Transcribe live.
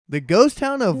The ghost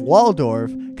town of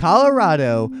Waldorf,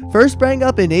 Colorado, first sprang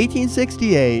up in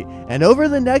 1868, and over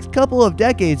the next couple of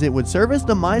decades it would service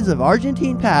the mines of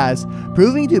Argentine past,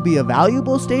 proving to be a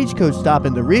valuable stagecoach stop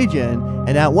in the region,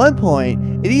 and at one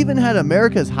point, it even had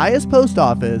America's highest post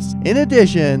office. In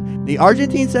addition, the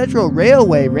Argentine Central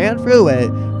Railway ran through it,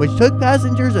 which took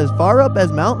passengers as far up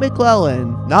as Mount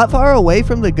McClellan. Not far away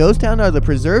from the ghost town are the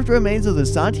preserved remains of the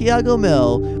Santiago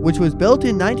Mill, which was built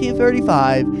in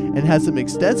 1935 and has some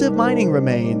extensive mining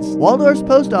remains. Waldorf's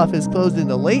post office closed in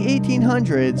the late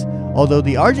 1800s, although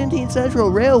the Argentine Central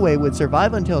Railway would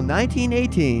survive until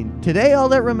 1918. Today, all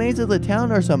that remains of the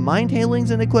town are some mine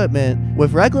tailings and equipment,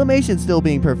 with reclamation still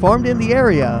being performed in the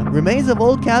area. Remains of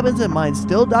old cabins and mines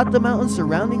still dot the mountains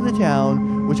surrounding the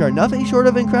town, which are nothing short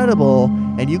of incredible,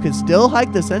 and you can still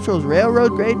hike the Central's railroad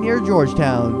grade near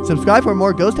Georgetown. Subscribe for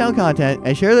more ghost town content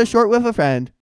and share this short with a friend.